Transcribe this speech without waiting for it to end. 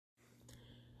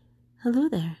Hello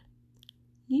there.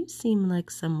 You seem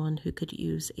like someone who could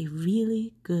use a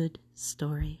really good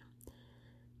story.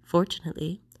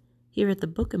 Fortunately, here at the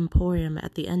Book Emporium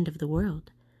at the end of the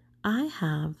world, I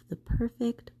have the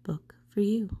perfect book for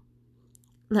you.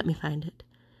 Let me find it.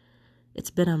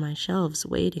 It's been on my shelves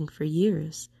waiting for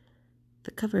years.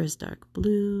 The cover is dark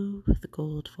blue with the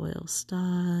gold foil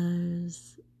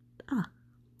stars.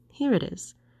 Here it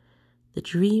is. The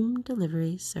Dream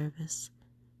Delivery Service.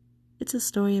 It's a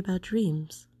story about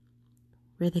dreams,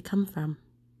 where they come from,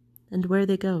 and where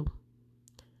they go.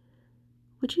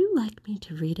 Would you like me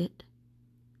to read it?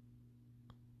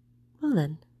 Well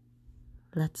then,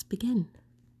 let's begin.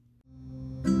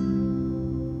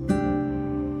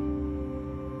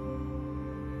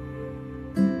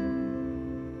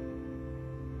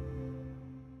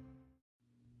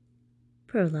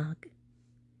 Prologue.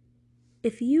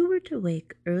 If you were to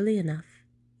wake early enough,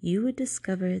 you would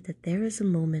discover that there is a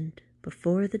moment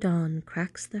before the dawn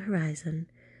cracks the horizon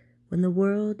when the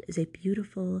world is a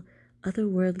beautiful,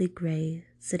 otherworldly gray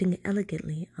sitting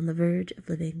elegantly on the verge of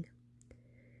living.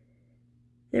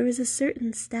 There is a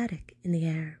certain static in the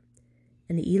air,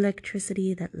 an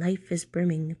electricity that life is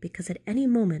brimming because at any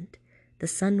moment the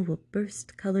sun will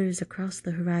burst colors across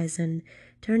the horizon,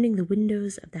 turning the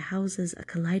windows of the houses a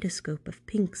kaleidoscope of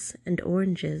pinks and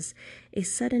oranges, a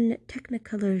sudden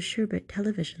Technicolor sherbet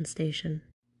television station.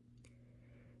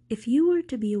 If you were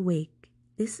to be awake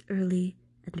this early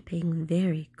and paying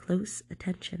very close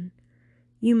attention,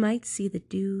 you might see the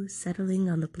dew settling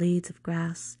on the blades of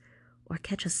grass, or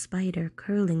catch a spider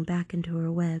curling back into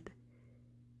her web.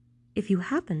 If you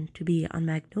happened to be on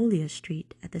Magnolia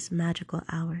Street at this magical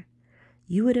hour,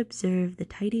 you would observe the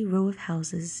tidy row of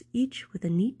houses, each with a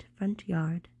neat front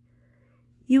yard.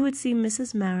 You would see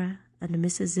Mrs. Mara and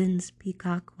Mrs. Zinn's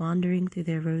peacock wandering through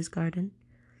their rose garden.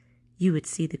 You would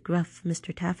see the gruff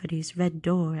Mr. Tafferty's red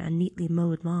door and neatly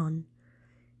mowed lawn.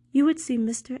 You would see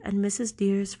Mr. and Mrs.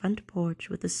 Deer's front porch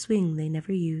with a swing they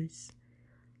never use.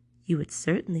 You would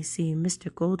certainly see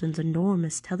Mr. Golden's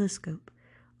enormous telescope,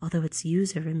 although its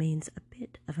user remains a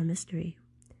bit of a mystery.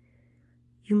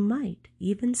 You might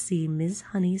even see Miss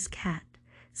Honey's cat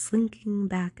slinking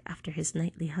back after his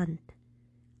nightly hunt.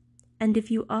 And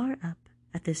if you are up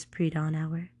at this pre-dawn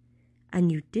hour,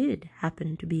 and you did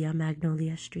happen to be on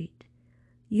Magnolia Street,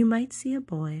 you might see a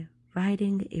boy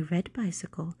riding a red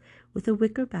bicycle with a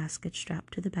wicker basket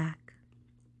strapped to the back.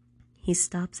 He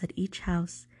stops at each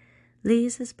house,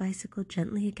 lays his bicycle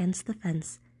gently against the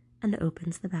fence, and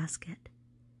opens the basket.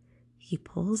 He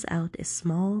pulls out a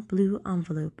small blue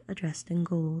envelope addressed in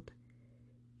gold.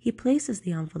 He places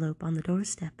the envelope on the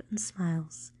doorstep and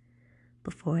smiles.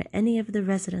 Before any of the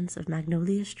residents of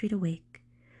Magnolia Street awake,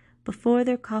 before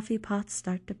their coffee pots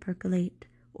start to percolate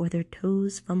or their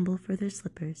toes fumble for their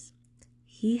slippers,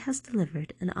 he has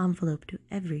delivered an envelope to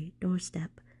every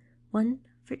doorstep, one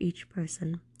for each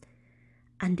person.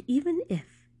 And even if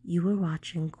you were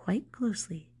watching quite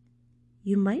closely,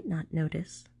 you might not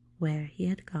notice where he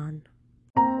had gone.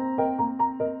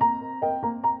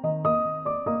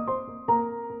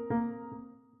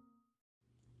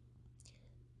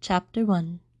 Chapter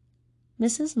 1.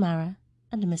 Mrs. Mara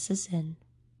and Mrs. Zinn.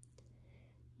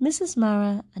 Mrs.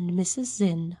 Mara and Mrs.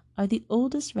 Zinn are the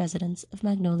oldest residents of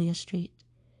Magnolia Street.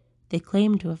 They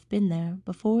claim to have been there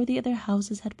before the other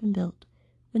houses had been built,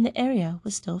 when the area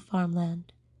was still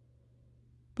farmland.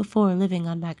 Before living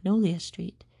on Magnolia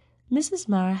Street, Mrs.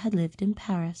 Mara had lived in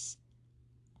Paris.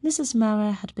 Mrs.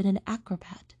 Mara had been an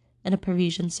acrobat in a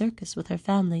Parisian circus with her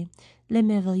family, Les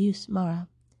Merveilleuses Mara.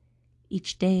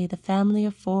 Each day the family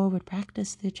of four would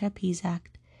practice their trapeze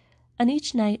act, and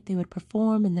each night they would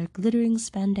perform in their glittering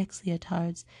spandex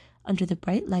leotards under the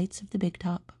bright lights of the big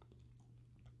top.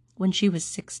 When she was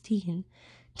 16,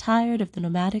 tired of the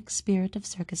nomadic spirit of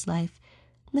circus life,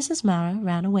 Mrs. Mara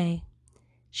ran away.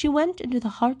 She went into the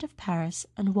heart of Paris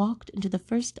and walked into the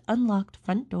first unlocked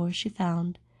front door she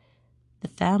found. The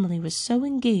family was so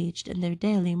engaged in their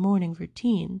daily morning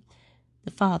routine.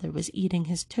 The father was eating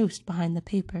his toast behind the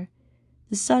paper,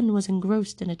 the son was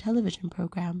engrossed in a television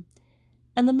program,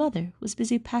 and the mother was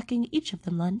busy packing each of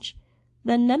them lunch,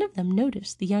 that none of them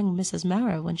noticed the young Mrs.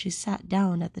 Mara when she sat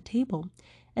down at the table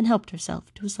and helped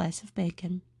herself to a slice of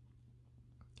bacon.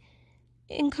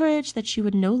 Encouraged that she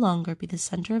would no longer be the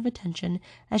center of attention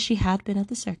as she had been at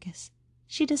the circus,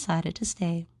 she decided to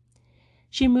stay.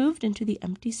 She moved into the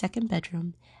empty second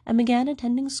bedroom and began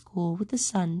attending school with the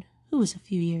son, who was a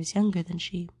few years younger than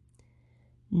she.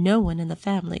 No one in the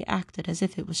family acted as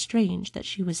if it was strange that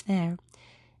she was there,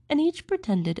 and each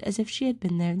pretended as if she had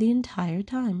been there the entire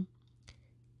time.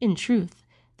 In truth,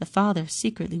 the father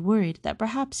secretly worried that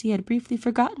perhaps he had briefly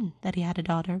forgotten that he had a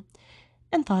daughter,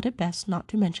 and thought it best not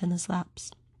to mention this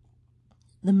lapse.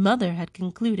 The mother had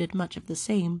concluded much of the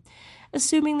same,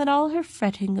 assuming that all her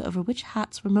fretting over which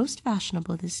hats were most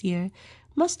fashionable this year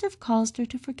must have caused her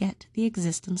to forget the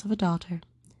existence of a daughter.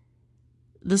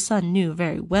 The son knew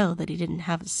very well that he didn't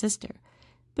have a sister,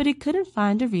 but he couldn't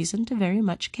find a reason to very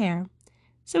much care,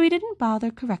 so he didn't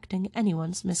bother correcting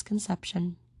anyone's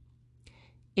misconception.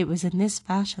 It was in this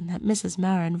fashion that Mrs.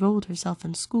 Mara enrolled herself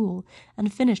in school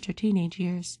and finished her teenage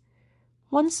years.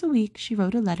 Once a week she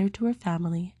wrote a letter to her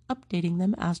family, updating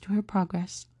them as to her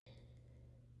progress.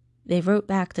 They wrote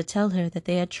back to tell her that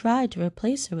they had tried to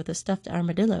replace her with a stuffed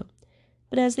armadillo,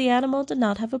 but as the animal did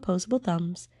not have opposable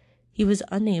thumbs, he was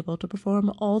unable to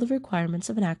perform all the requirements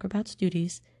of an acrobat's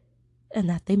duties, and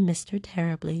that they missed her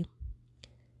terribly.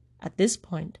 At this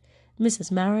point,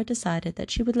 Mrs. Mara decided that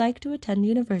she would like to attend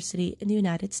university in the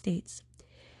United States.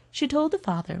 She told the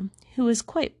father, who was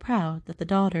quite proud that the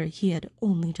daughter he had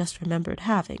only just remembered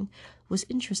having was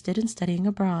interested in studying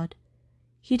abroad.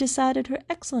 He decided her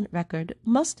excellent record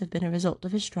must have been a result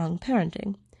of his strong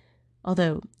parenting,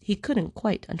 although he couldn't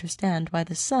quite understand why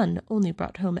the son only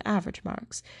brought home average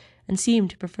marks and seemed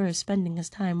to prefer spending his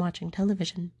time watching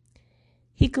television.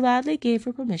 He gladly gave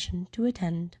her permission to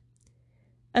attend.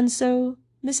 And so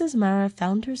Mrs. Mara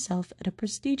found herself at a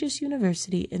prestigious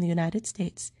university in the United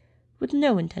States, with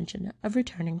no intention of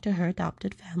returning to her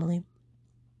adopted family.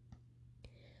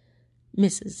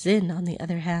 Mrs. Zinn, on the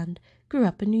other hand, grew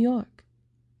up in New York,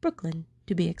 Brooklyn,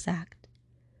 to be exact.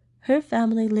 Her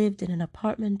family lived in an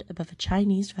apartment above a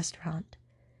Chinese restaurant.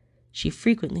 She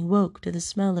frequently woke to the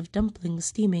smell of dumplings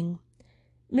steaming.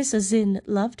 Mrs. Zinn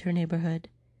loved her neighborhood.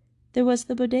 There was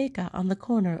the bodega on the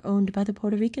corner owned by the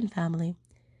Puerto Rican family,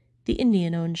 the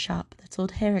Indian-owned shop that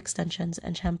sold hair extensions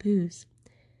and shampoos,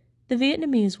 the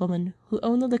Vietnamese woman who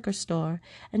owned the liquor store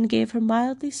and gave her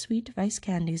mildly sweet rice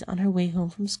candies on her way home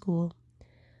from school.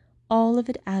 All of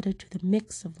it added to the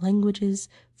mix of languages,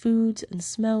 foods, and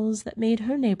smells that made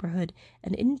her neighborhood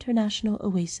an international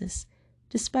oasis,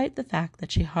 despite the fact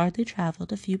that she hardly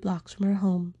traveled a few blocks from her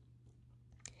home.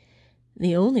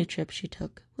 The only trip she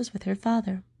took was with her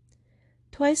father.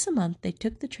 Twice a month they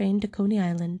took the train to Coney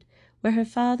Island, where her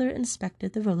father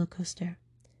inspected the roller coaster.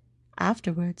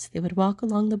 Afterwards they would walk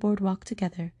along the boardwalk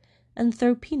together and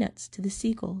throw peanuts to the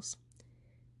seagulls.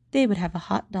 They would have a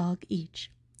hot dog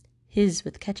each, his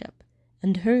with ketchup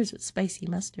and hers with spicy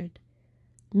mustard.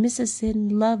 Mrs. Zinn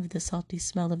loved the salty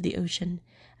smell of the ocean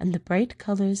and the bright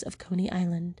colors of Coney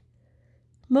Island.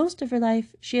 Most of her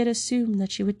life she had assumed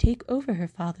that she would take over her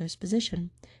father's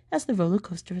position as the roller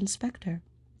coaster inspector.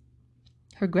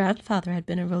 Her grandfather had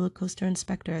been a roller coaster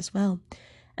inspector as well,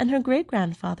 and her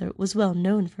great-grandfather was well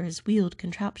known for his wheeled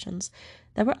contraptions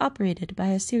that were operated by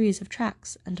a series of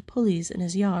tracks and pulleys in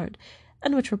his yard,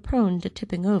 and which were prone to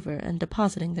tipping over and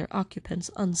depositing their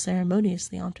occupants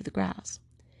unceremoniously onto the grass.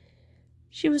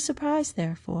 She was surprised,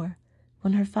 therefore,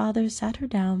 when her father sat her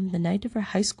down the night of her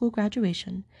high school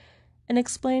graduation and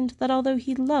explained that although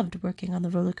he loved working on the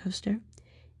roller coaster,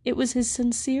 it was his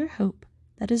sincere hope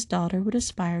that his daughter would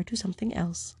aspire to something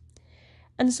else.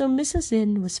 And so Mrs.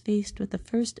 Zinn was faced with the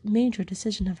first major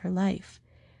decision of her life,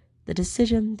 the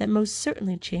decision that most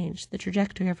certainly changed the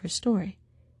trajectory of her story,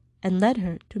 and led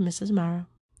her to Mrs. Mara.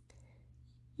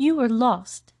 "You were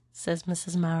lost," says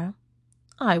Mrs. Mara.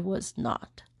 "I was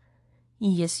not."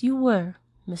 "Yes, you were,"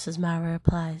 Mrs. Mara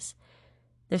replies.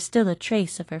 There's still a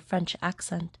trace of her French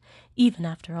accent, even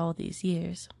after all these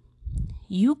years.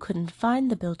 "You couldn't find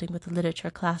the building with the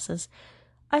literature classes.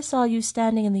 I saw you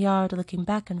standing in the yard looking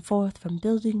back and forth from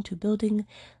building to building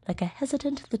like a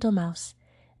hesitant little mouse,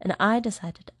 and I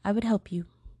decided I would help you."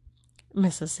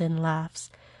 Mrs. Zinn laughs.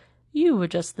 "You were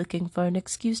just looking for an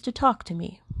excuse to talk to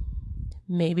me."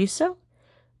 "Maybe so,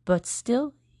 but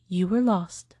still you were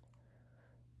lost."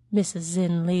 Mrs.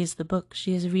 Zinn lays the book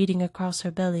she is reading across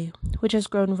her belly, which has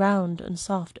grown round and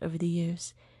soft over the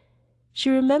years. She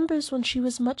remembers when she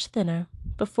was much thinner,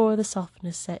 before the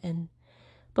softness set in,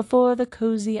 before the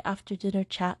cozy after-dinner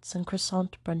chats and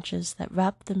croissant brunches that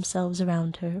wrapped themselves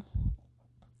around her.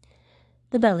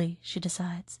 The belly, she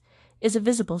decides, is a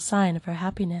visible sign of her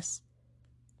happiness.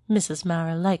 Mrs.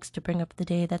 Mara likes to bring up the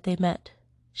day that they met.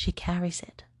 She carries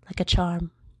it like a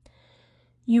charm.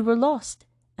 "You were lost,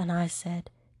 and I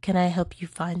said, 'Can I help you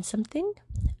find something?'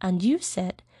 And you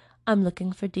said, 'I'm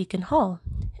looking for Deacon Hall,'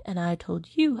 and I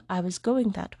told you I was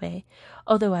going that way,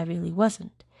 although I really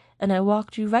wasn't, and I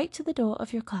walked you right to the door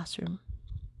of your classroom."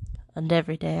 And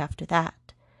every day after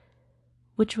that.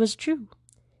 Which was true.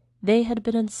 They had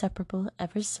been inseparable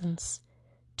ever since,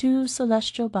 two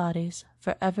celestial bodies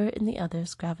forever in the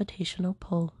other's gravitational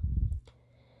pull.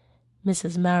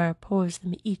 Mrs. Mara pours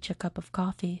them each a cup of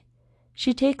coffee.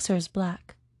 She takes hers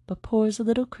black, but pours a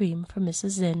little cream for Mrs.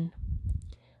 Zinn.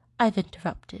 "I've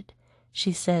interrupted,"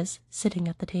 she says, sitting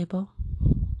at the table.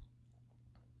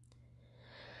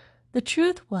 The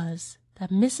truth was that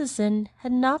Mrs. Zinn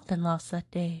had not been lost that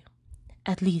day,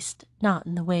 at least not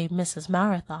in the way Mrs.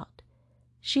 Mara thought.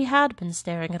 She had been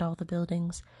staring at all the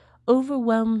buildings,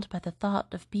 overwhelmed by the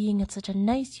thought of being at such a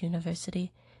nice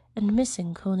university and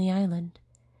missing Coney Island.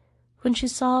 When she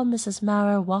saw Mrs.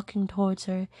 Mara walking towards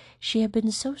her, she had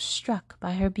been so struck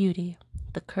by her beauty,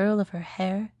 the curl of her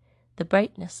hair, the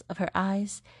brightness of her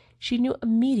eyes, she knew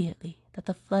immediately that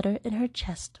the flutter in her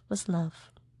chest was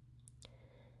love.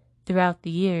 Throughout the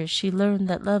years she learned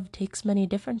that love takes many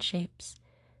different shapes.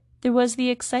 There was the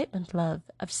excitement love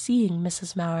of seeing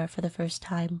Mrs. Mara for the first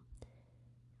time,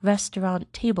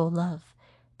 restaurant table love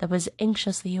that was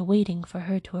anxiously awaiting for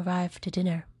her to arrive to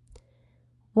dinner,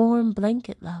 warm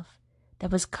blanket love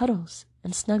that was cuddles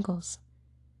and snuggles,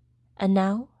 and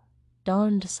now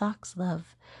darned socks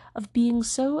love of being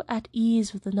so at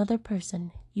ease with another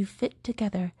person you fit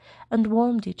together and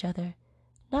warmed each other,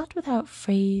 not without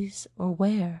phrase or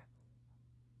wear,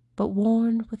 but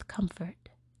worn with comfort.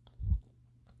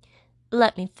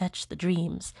 "Let me fetch the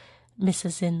dreams,"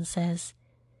 Mrs. Zinn says.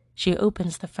 She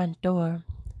opens the front door.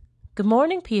 "Good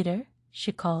morning, Peter,"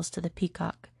 she calls to the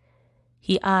peacock.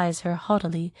 He eyes her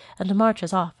haughtily and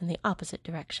marches off in the opposite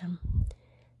direction.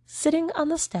 Sitting on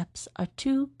the steps are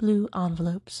 2 blue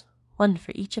envelopes, one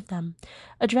for each of them,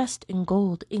 addressed in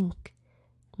gold ink.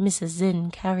 Mrs.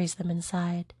 Zinn carries them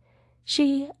inside.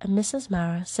 She and Mrs.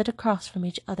 Mara sit across from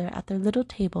each other at their little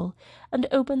table and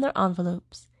open their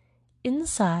envelopes.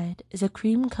 Inside is a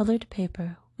cream-colored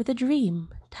paper with a dream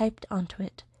typed onto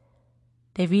it.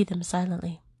 They read them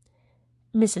silently.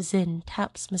 Mrs. Zinn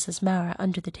taps Mrs. Mara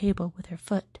under the table with her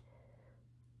foot.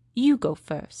 "You go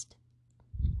first."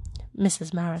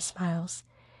 Mrs. Mara smiles.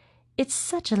 "It's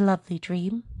such a lovely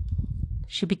dream."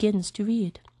 She begins to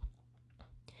read.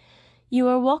 "You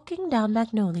are walking down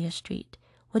Magnolia Street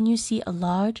when you see a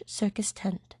large circus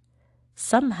tent.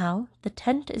 Somehow the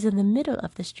tent is in the middle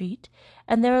of the street,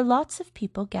 and there are lots of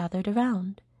people gathered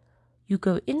around. You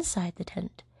go inside the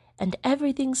tent, and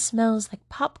everything smells like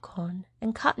popcorn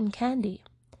and cotton candy.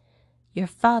 Your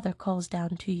father calls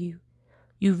down to you.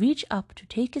 You reach up to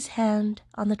take his hand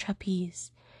on the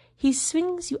trapeze. He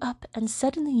swings you up, and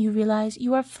suddenly you realize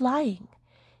you are flying.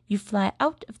 You fly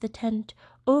out of the tent,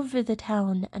 over the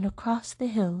town, and across the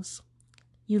hills.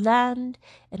 You land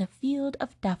in a field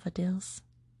of daffodils."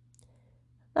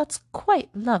 "That's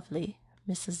quite lovely,"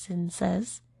 Mrs. Zinn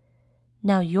says.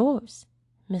 "Now yours,"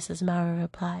 Mrs. Mara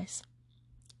replies.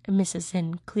 Mrs.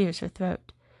 Zinn clears her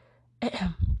throat.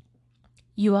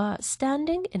 "You are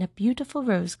standing in a beautiful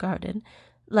rose garden,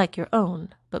 like your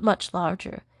own, but much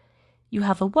larger. You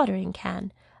have a watering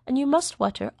can, and you must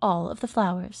water all of the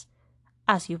flowers.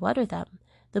 As you water them,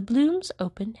 the blooms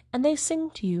open and they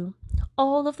sing to you,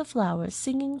 all of the flowers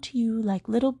singing to you like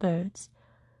little birds."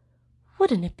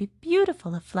 "Wouldn't it be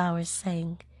beautiful if flowers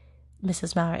sang?"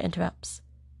 Mrs. Mara interrupts.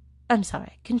 "I'm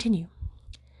sorry, continue."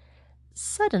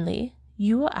 "Suddenly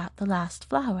you are at the last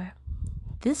flower.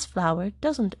 This flower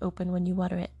doesn't open when you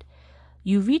water it.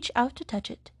 You reach out to touch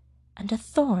it, and a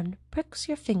thorn pricks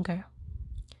your finger."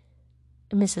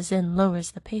 Mrs. Zinn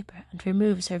lowers the paper and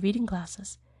removes her reading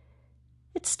glasses.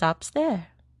 "It stops there."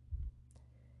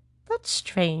 "That's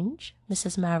strange,"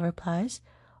 Mrs. Mara replies.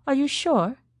 "Are you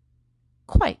sure?"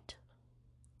 "Quite."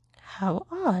 "How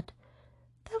odd.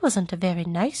 That wasn't a very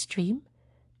nice dream.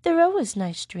 There are always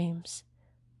nice dreams.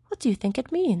 What do you think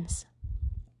it means?"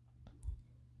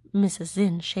 Mrs.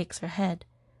 Zinn shakes her head.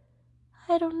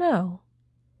 "I don't know.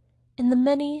 In the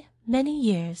many, many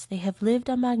years they have lived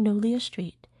on Magnolia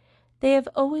Street, they have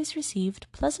always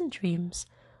received pleasant dreams,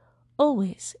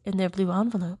 always in their blue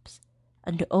envelopes,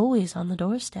 and always on the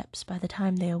doorsteps by the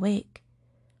time they awake."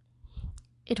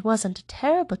 "It wasn't a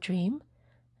terrible dream,"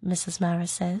 Mrs. Mara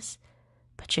says,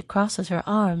 but she crosses her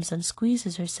arms and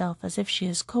squeezes herself as if she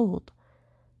is cold,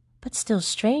 "but still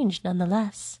strange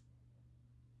nonetheless."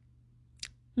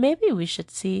 "Maybe we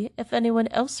should see if anyone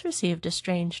else received a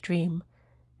strange dream,"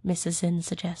 Mrs. Zinn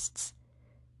suggests.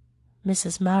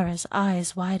 Mrs. Mara's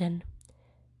eyes widen.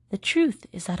 The truth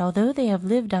is that although they have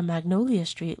lived on Magnolia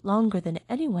Street longer than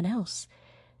anyone else,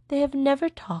 they have never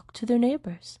talked to their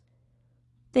neighbors.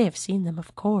 They have seen them,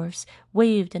 of course,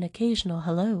 waved an occasional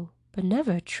hello, but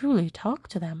never truly talked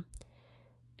to them.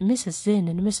 Mrs. Zinn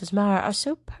and Mrs. Mara are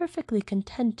so perfectly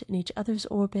content in each other's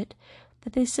orbit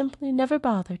that they simply never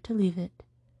bother to leave it.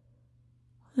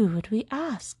 Who would we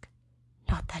ask?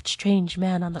 Not that strange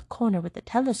man on the corner with the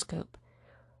telescope.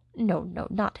 No,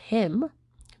 not him.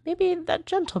 Maybe that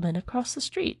gentleman across the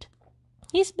street.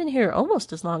 He's been here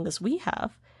almost as long as we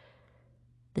have.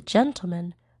 The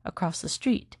gentleman across the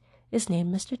street is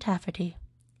named Mr. Tafferty,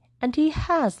 and he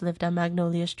has lived on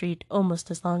Magnolia Street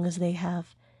almost as long as they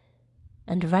have.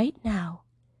 And right now,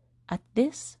 at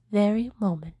this very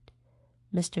moment,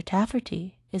 Mr.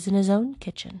 Tafferty is in his own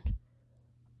kitchen,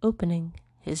 opening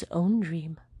his own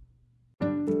dream.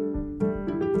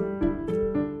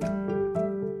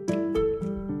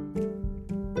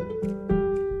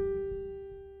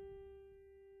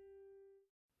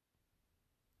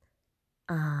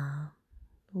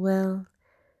 Well,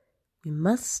 we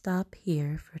must stop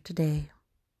here for today.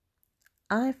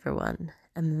 I, for one,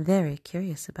 am very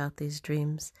curious about these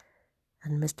dreams,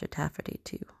 and Mr. Tafferty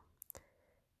too.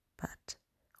 But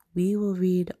we will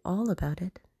read all about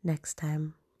it next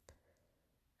time.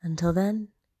 Until then,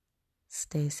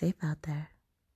 stay safe out there.